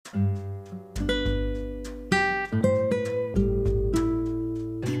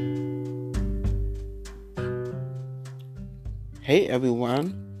Hey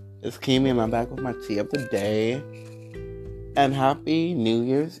everyone, it's Kimi and I'm back with my tea of the day. And happy New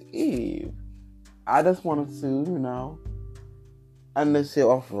Year's Eve. I just wanted to, end this year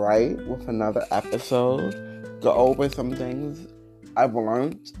off right with another episode. Go over some things I've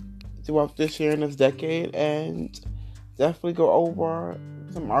learned throughout this year and this decade, and definitely go over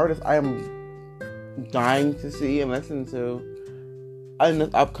some artists I am dying to see and listen to in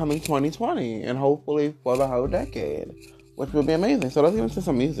this upcoming 2020, and hopefully for the whole decade, which will be amazing. So let's get into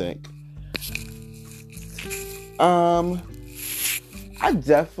some music. I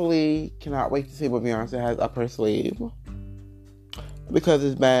definitely cannot wait to see what Beyonce has up her sleeve, because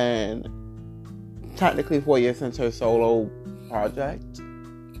it's been technically 4 years since her solo project.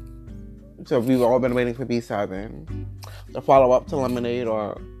 So we've all been waiting for B7, the follow-up to Lemonade,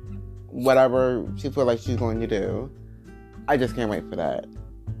 or whatever she feels like she's going to do. I just can't wait for that.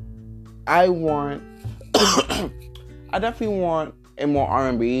 I definitely want a more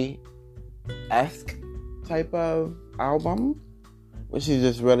R&B-esque type of album, where she's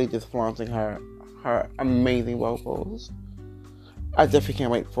just really just flaunting her amazing vocals. I definitely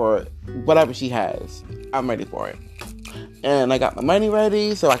can't wait for it. Whatever she has, I'm ready for it. And I got my money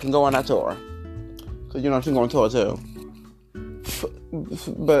ready so I can go on that tour. Because, she's going to tour too.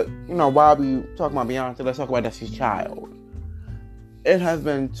 But, while we talk about Beyonce, let's talk about Destiny's Child. It has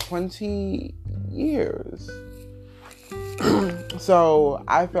been 20 years. So,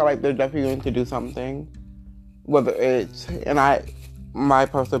 I feel like they're definitely going to do something. Whether it's, my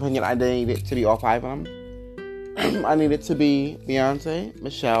personal opinion, I need it to be all five of them. I need it to be Beyonce,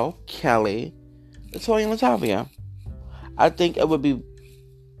 Michelle, Kelly, Latoya, and Latavia. I think it would be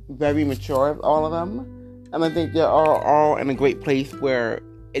very mature of all of them. And I think they're all in a great place where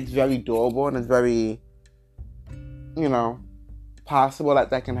it's very doable and it's very, possible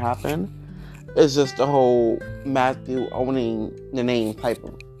that can happen. It's just the whole Matthew owning the name type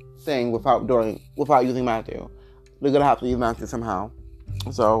of thing without using Matthew. They're gonna have to use Matthew somehow.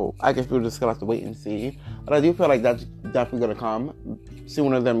 So I guess we're just gonna have to wait and see. But I do feel like that's definitely gonna come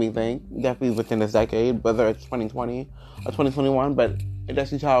sooner than we think. Definitely within this decade, whether it's 2020 or 2021. But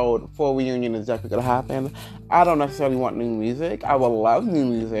Destiny's Child full reunion is definitely gonna happen. I don't necessarily want new music. I would love new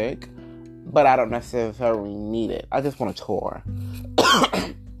music, but I don't necessarily need it. I just want a tour.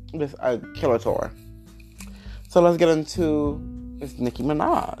 Just a killer tour. So let's get into this Nicki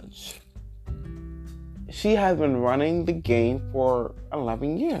Minaj. She has been running the game for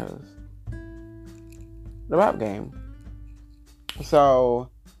 11 years. The rap game. So,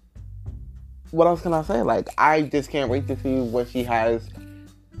 what else can I say? I just can't wait to see what she has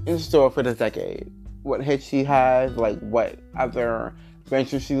in store for this decade. What hits she has, what other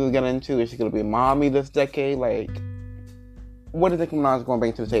ventures she's going to get into. Is she going to be a mommy this decade? What is Nicki Minaj going to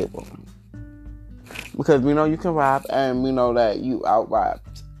bring to the table? Because we know you can rap, and we know that you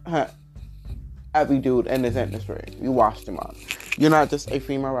out-rapped every dude in this industry. You washed them up. You're not just a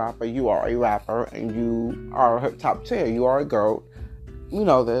female rapper. You are a rapper, and you are top tier. You are a GOAT. We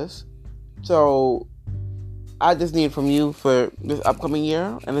know this. So, I just need from you for this upcoming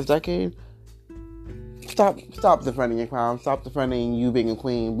year and this decade, stop defending your crown. Stop defending you being a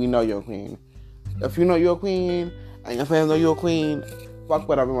queen. We know you're a queen. If you know you're a queen, and your fans know you're a queen, fuck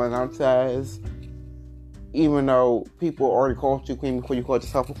what everyone else says. Even though people already called you queen before you called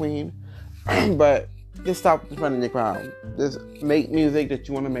yourself a queen. But just stop defending your crown. Just make music that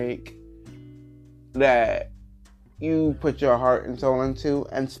you want to make, that you put your heart and soul into,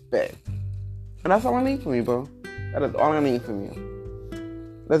 and spit. And that's all I need from you, bro. That is all I need from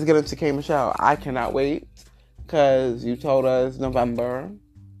you. Let's get into K. Michelle. I cannot wait, because you told us November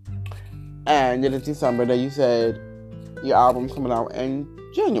and then it's December that you said your album's coming out in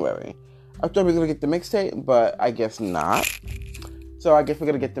January. I thought we were going to get the mixtape, but I guess not. So I guess we're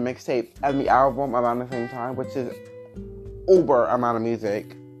going to get the mixtape and the album around the same time, which is uber amount of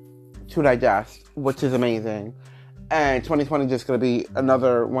music to digest, which is amazing. And 2020 is just going to be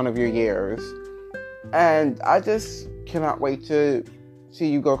another one of your years. And I just cannot wait to see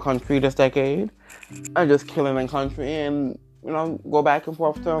you go country this decade. And just killing in country and, go back and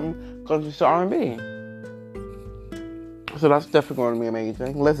forth from country to R&B. So that's definitely going to be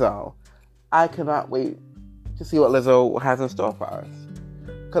amazing. Lizzo. I cannot wait to see what Lizzo has in store for us.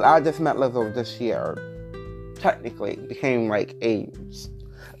 Because I just met Lizzo this year. Technically, became a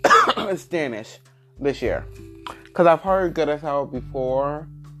Stanish this year. Because I've heard Good As Hell before,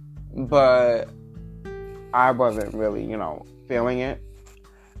 but I wasn't really, feeling it.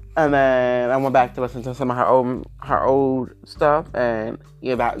 And then I went back to listen to some of her old stuff, and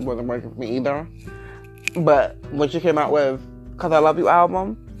that wasn't working for me either. But when she came out with Cause I Love You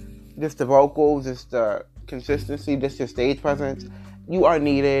album, just the vocals, just the consistency, just your stage presence. You are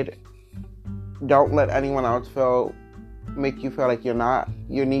needed. Don't let anyone else make you feel like you're not.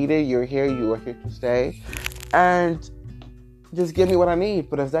 You're needed. You're here. You are here to stay. And just give me what I need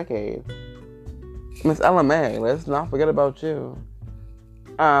for this decade. Miss LMA, let's not forget about you.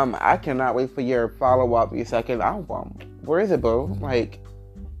 I cannot wait for your follow-up, your second album. Where is it, boo? Like,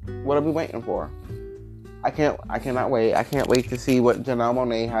 what are we waiting for? I cannot wait. I can't wait to see what Janelle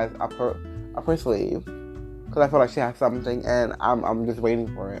Monáe has up her sleeve. Because I feel like she has something, and I'm just waiting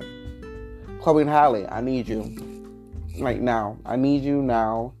for it. Chloe and Halle, I need you. Like, now. I need you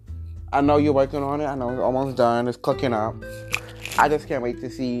now. I know you're working on it. I know it's almost done. It's cooking up. I just can't wait to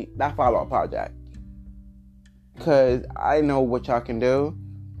see that follow-up project. Because I know what y'all can do.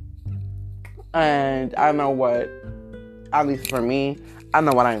 And I know what, at least for me, I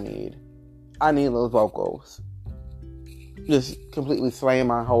know what I need. I need those vocals. Just completely slaying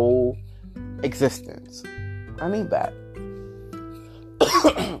my whole existence. I need that.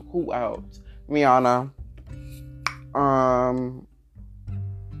 Who else? Rihanna.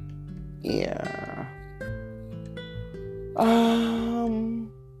 Yeah.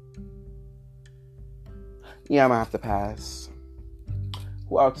 Yeah, I'm gonna have to pass.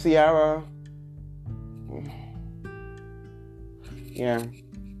 Who else? Ciara. Yeah,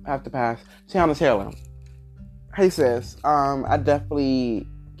 I have to pass. Tiana Taylor. Hey sis, I definitely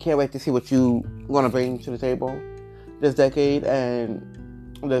can't wait to see what you gonna bring to the table this decade and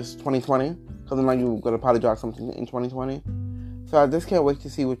this 2020. Because I know you're gonna probably drop something in 2020. So I just can't wait to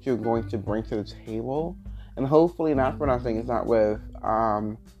see what you're going to bring to the table. And hopefully, not for nothing, it's not with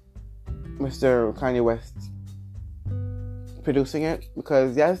Mr. Kanye West producing it.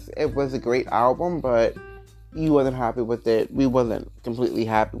 Because yes, it was a great album, but you wasn't happy with it. We wasn't completely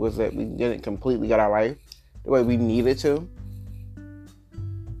happy with it. We didn't completely get our life the way we needed to.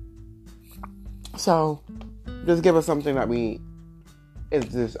 So, just give us something that is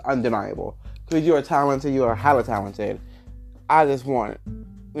just undeniable. Because you are talented, you are hella talented. I just want,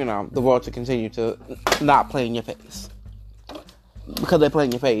 the world to continue to not play in your face. Because they play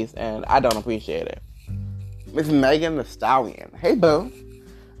in your face, and I don't appreciate it. Miss Megan Thee Stallion. Hey, boo.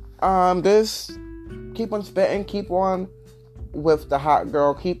 Just keep on spitting, keep on with the hot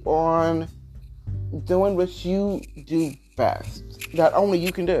girl, keep on doing what you do best, that only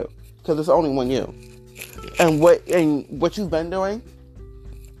you can do, because it's only one you. And what you've been doing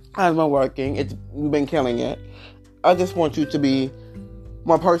has been working. You've been killing it. I just want you to be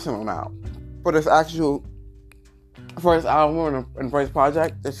more personal now for this actual first album and first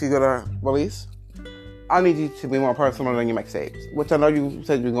project that she's gonna release. I need you to be more personal than your mixtapes, which I know you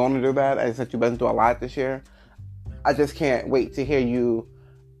said you're going to do that, and said you've been through a lot this year. I just can't wait to hear you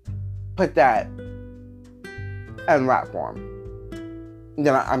put that in rap form.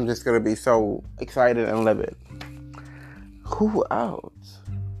 Then I'm just going to be so excited and livid. Who else?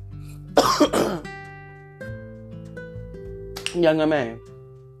 Younger man.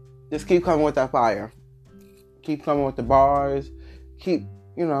 Just keep coming with that fire. Keep coming with the bars. Keep,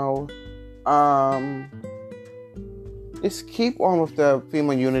 just keep on with the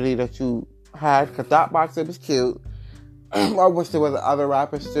female unity that you had, because Dot Boxer was cute. I wish there was other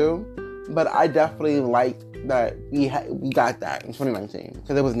rappers too, but I definitely liked that we got that in 2019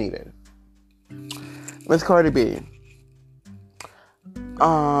 because it was needed. Miss Cardi B.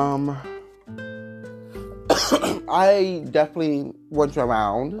 I definitely went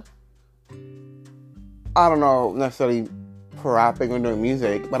around. I don't know necessarily for rapping or doing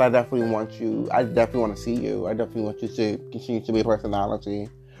music, but I definitely want to see you. I definitely want you to continue to be a personality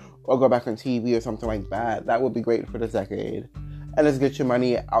or go back on TV or something like that. That would be great for this decade. And let's get your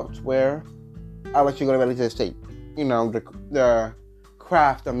money elsewhere. I'll let you go to really just take, the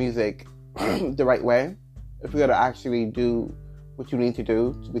craft of music the right way. If you're going to actually do what you need to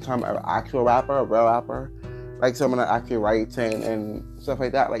do to become an actual rapper, a real rapper, like someone that actually writes and stuff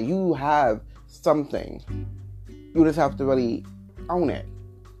like that. Like, you have something. You just have to really own it.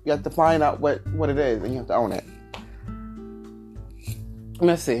 You have to find out what it is, and you have to own it.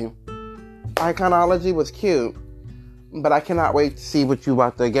 Let's see. Iconology was cute, but I cannot wait to see what you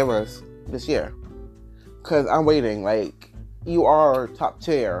about to give us this year. Because I'm waiting. Like, you are top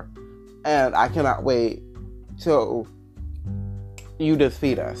tier, and I cannot wait till you just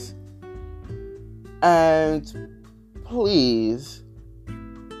feed us. And please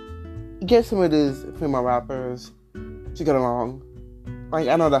get some of these female rappers to get along. Like,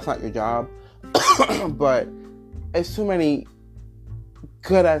 I know that's not your job, but it's too many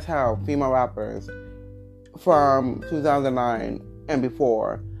good as hell female rappers from 2009 and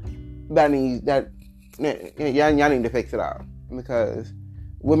before y'all need to fix it up, because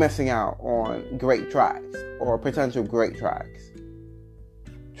we're missing out on great tracks or potential great tracks.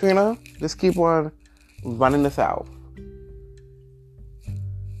 Trina, just keep on running the South.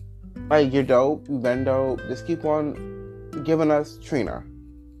 Like, you're dope, you've been dope. Just keep on giving us Trina.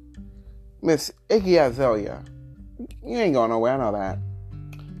 Miss Iggy Azalea, you ain't going nowhere, I know that.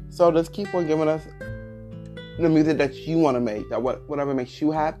 So just keep on giving us the music that you want to make, that whatever makes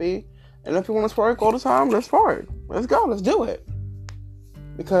you happy. And if you want to twerk all the time, let's twerk. Let's go, let's do it.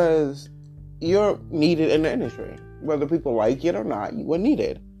 Because you're needed in the industry. Whether people like it or not, you are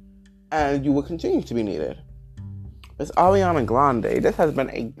needed. And you will continue to be needed. It's Ariana Grande. This has been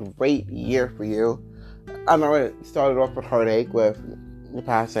a great year for you. I know it started off with heartache with the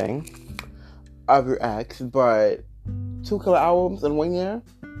passing of your ex, but 2 killer albums in 1 year?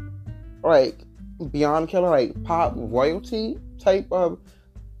 Like, beyond killer, like pop royalty type of,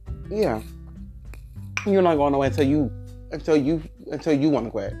 yeah. You're not going away until you want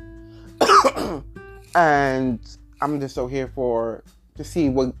to quit. And I'm just so here to see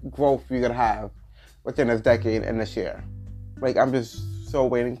what growth you're gonna have within this decade and this year. Like, I'm just so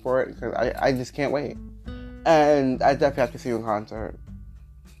waiting for it because I just can't wait. And I definitely have to see you in concert.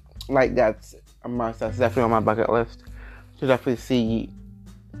 Like, that's a must. That's definitely on my bucket list. To definitely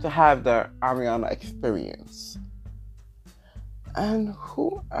to have the Ariana experience. And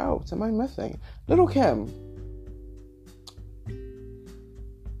who else am I missing? Little Kim.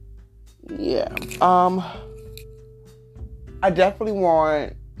 Yeah. I definitely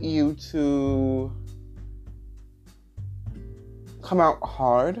want you to come out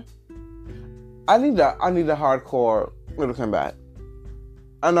hard. I need a hardcore Little Kim back.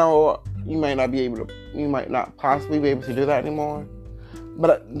 I know you might not possibly be able to do that anymore,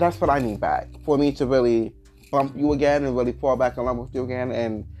 but that's what I need back, for me to really bump you again and really fall back in love with you again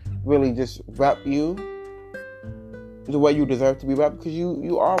and really just rep you the way you deserve to be repped, because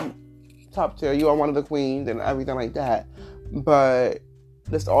you are top tier, you are one of the queens and everything like that. But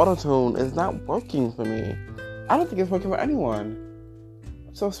this auto-tune is not working for me. I don't think it's working for anyone.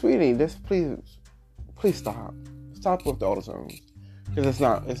 So, sweetie, just please stop. Stop with the auto-tunes. Because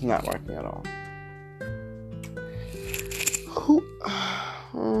it's not working at all.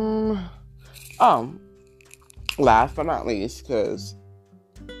 Last but not least, because,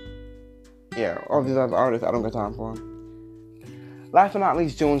 yeah, all these other artists I don't got time for. Last but not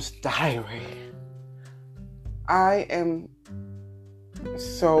least, June's Diary. I am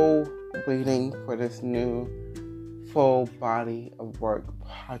so waiting for this new full body of work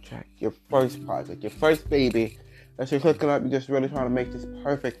project. Your first project, your first baby that you're cooking up. You're just really trying to make this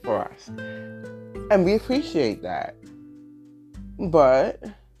perfect for us. And we appreciate that. But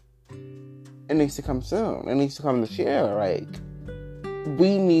it needs to come soon. It needs to come this year. Like,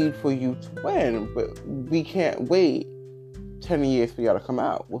 we need for you to win, but we can't wait 10 years for y'all to come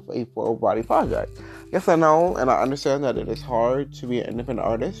out with a full body project. Yes, I know, and I understand that it is hard to be an independent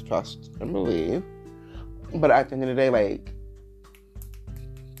artist, trust and believe. But at the end of the day, like,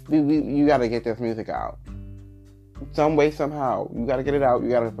 you gotta get this music out. Some way, somehow. You gotta get it out, you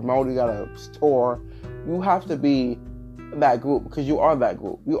gotta promote it, you gotta tour. You have to be that group, because you are that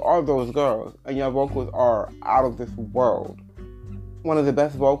group. You are those girls, and your vocals are out of this world. One of the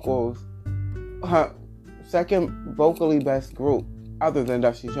best vocals, second vocally best group other than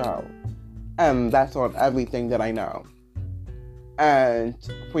Dusty Child. And that's on everything that I know. And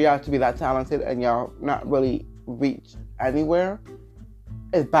for y'all to be that talented and y'all not really reach anywhere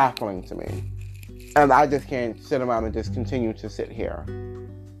is baffling to me. And I just can't sit around and just continue to sit here.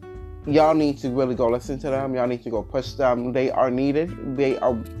 Y'all need to really go listen to them. Y'all need to go push them. They are needed.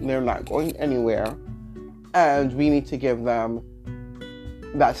 They're not going anywhere. And we need to give them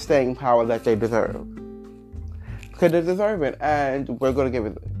that staying power that they deserve. Because they deserve it. And we're going to give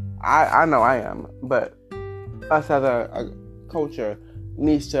it. I know I am. But us as a culture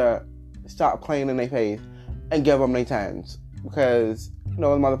needs to stop playing in their face and give them their tens. Because,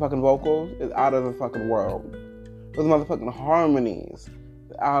 those motherfucking vocals is out of the fucking world. Those motherfucking harmonies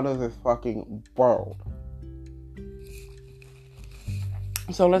is out of this fucking world.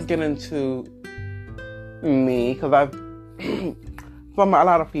 So let's get into me, because I've from a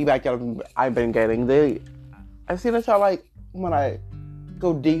lot of feedback I've been getting, I see that y'all like when I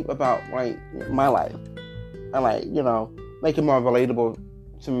go deep about like my life and like make it more relatable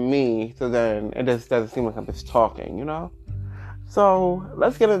to me, so then it just doesn't seem like I'm just talking, So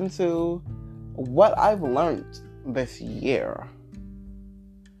let's get into what I've learned this year.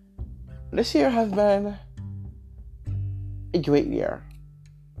 This year has been a great year,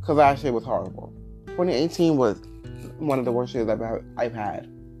 because last year was horrible. 2018 was one of the worst years I've had.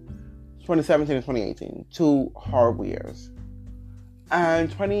 2017 and 2018, 2 horrible years. And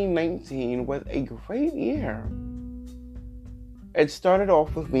 2019 was a great year. It started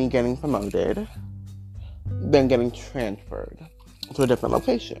off with me getting promoted, then getting transferred to a different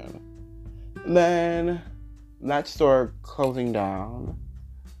location. Then that store closing down,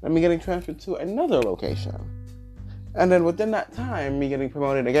 then me getting transferred to another location. And then within that time, me getting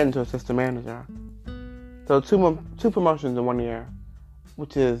promoted again to assistant manager. So two promotions in 1 year,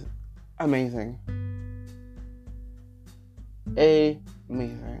 which is amazing.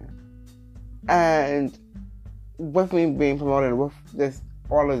 Amazing. And with me being promoted, with this,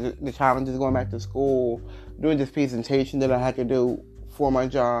 all of the challenges going back to school, doing this presentation that I had to do for my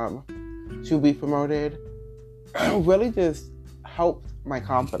job to be promoted, really just helped my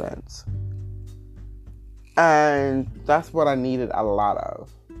confidence. And that's what I needed a lot of.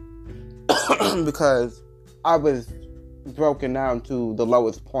 Because I was broken down to the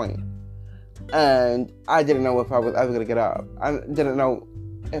lowest point. And I didn't know if I was ever going to get up. I didn't know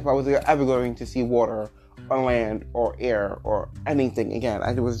if I was ever going to see water or land or air or anything again.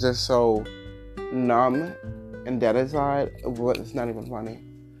 I was just so numb and dead inside. It's not even funny.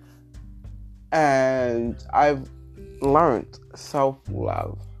 And I've learned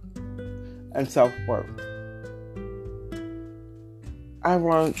self-love and self-worth. I've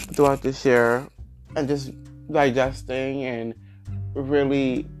learned throughout this year and just digesting and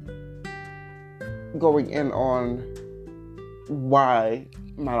really going in on why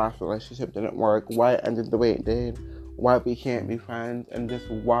my last relationship didn't work, why it ended the way it did, why we can't be friends, and just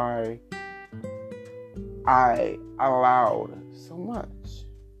why I allowed so much.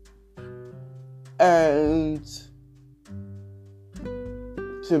 And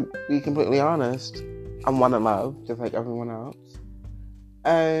to be completely honest, I wanted love, just like everyone else.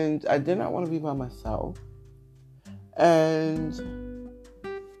 And I did not want to be by myself. And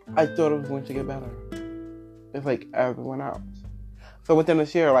I thought it was going to get better. It's like everyone else. So within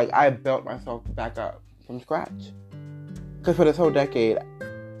this year, like, I built myself back up from scratch. Because for this whole decade,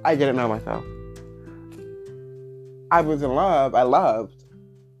 I didn't know myself. I was in love, I loved,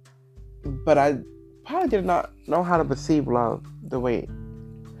 but I probably did not know how to perceive love the way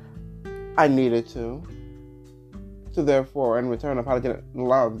I needed to. So therefore, in return, I probably didn't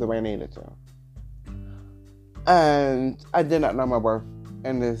love the way I needed to. And I did not know my worth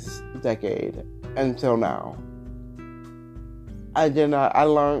in this decade until now. I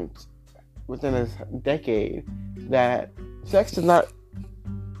learned within this decade that sex does not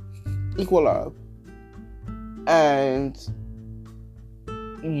equal love. And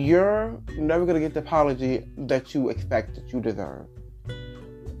you're never going to get the apology that you expect, that you deserve.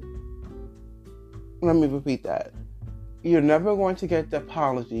 Let me repeat that. You're never going to get the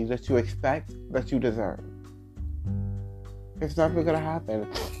apology that you expect, that you deserve. It's never going to happen.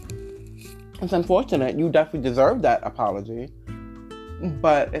 It's unfortunate. You definitely deserve that apology.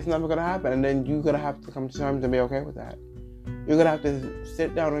 But it's never going to happen. And then you're going to have to come to terms and be okay with that. You're going to have to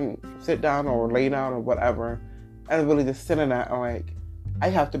sit down or lay down or whatever and really just sit in that and like, I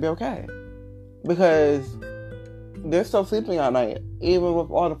have to be okay. Because they're still sleeping at night. Even with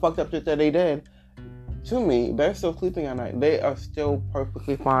all the fucked up shit that they did to me, they're still sleeping at night. They are still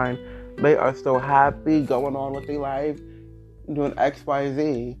perfectly fine. They are still happy, going on with their life, doing X, Y,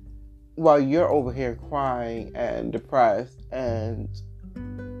 Z, while you're over here crying and depressed and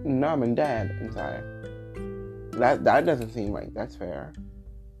numb and dead inside. That doesn't seem like that's fair.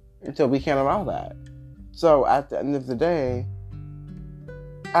 And so we can't allow that. So at the end of the day,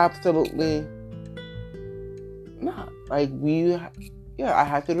 absolutely not. Like, I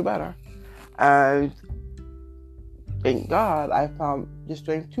have to do better. And thank God I found the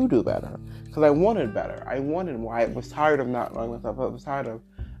strength to do better. Because I wanted better. I wanted more. I was tired of not knowing myself. I was tired of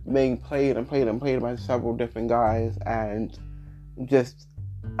being played by several different guys and just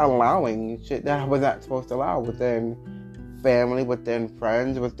allowing shit that I was not supposed to allow within family, within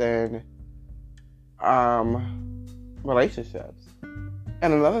friends, within relationships.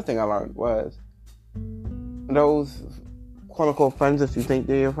 And another thing I learned was those quote unquote friends that you think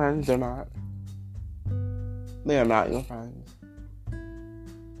they're your friends, they're not. They are not your friends.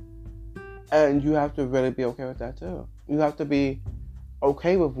 And you have to really be okay with that too. You have to be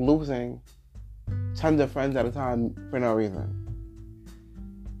okay with losing tons of friends at a time for no reason.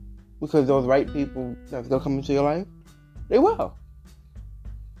 Because those right people that's gonna come into your life, they will.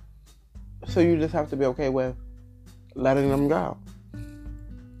 So you just have to be okay with letting them go.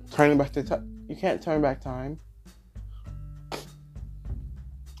 Turning back you can't turn back time.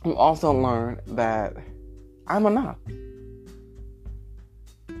 You also learn that I'm enough.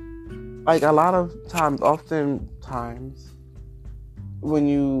 Like a lot of times, oftentimes, when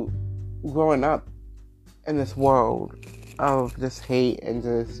you growing up in this world of just hate and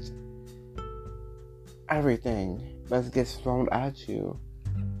just everything that gets thrown at you.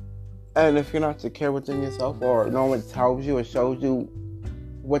 And if you're not secure within yourself, or no one tells you or shows you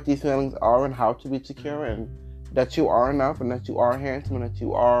what these feelings are and how to be secure, and that you are enough, and that you are handsome, and that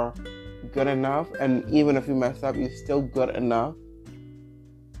you are good enough, and even if you mess up, you're still good enough.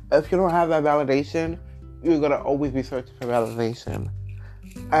 If you don't have that validation, you're going to always be searching for validation.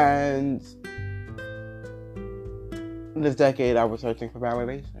 And this decade, I was searching for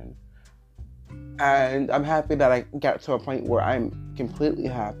validation. And I'm happy that I got to a point where I'm completely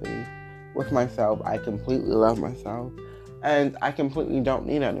happy with myself. I completely love myself. And I completely don't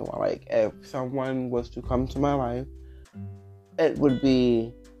need anyone. Like, if someone was to come to my life, it would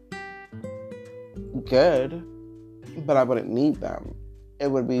be good, but I wouldn't need them. It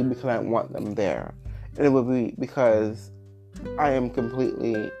would be because I want them there. And it would be because I am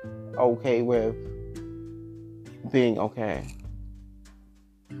completely okay with being okay.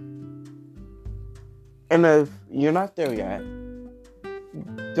 And if you're not there yet,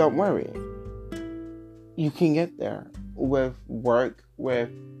 don't worry. You can get there with work, with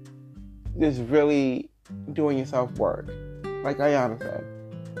just really doing your self-work. Like Ayana said,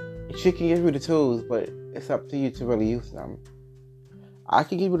 she can give you the tools, but it's up to you to really use them. I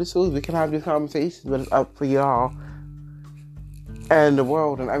can give you the tools, we can have these conversations, but it's up for y'all and the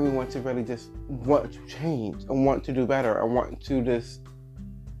world and everyone to really just want to change and want to do better and want to just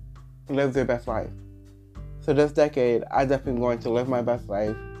live their best life. So this decade, I definitely going to live my best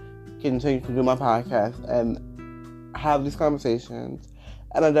life, continue to do my podcast and have these conversations.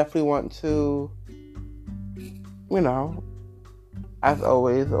 And I definitely want to, as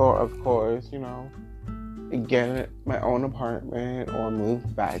always, or of course, get my own apartment or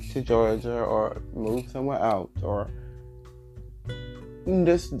move back to Georgia or move somewhere else. Or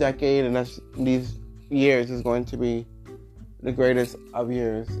this decade and these years is going to be the greatest of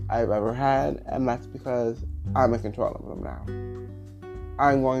years I've ever had, and that's because I'm in control of them now.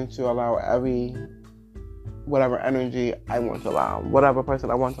 I'm going to allow whatever energy I want to allow. Whatever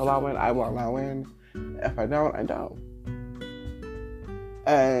person I want to allow in, I will allow in. If I don't, I don't.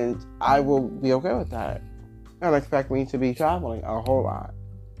 And I will be okay with that. And expect me to be traveling a whole lot.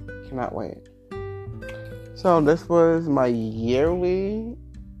 Cannot wait. So this was my yearly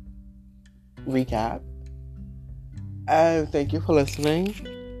recap. And thank you for listening.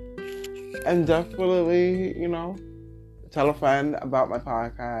 And definitely, tell a friend about my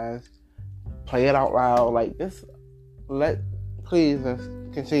podcast. Play it out loud. Like, please let's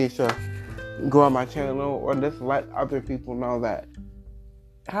continue to grow on my channel, or just let other people know that,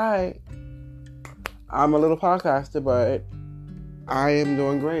 hi, I'm a little podcaster, but I am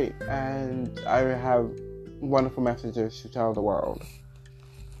doing great. And I have wonderful messages to tell the world.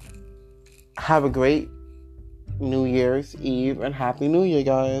 Have a great New Year's Eve and Happy New Year,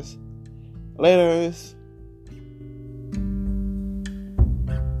 guys. Laters.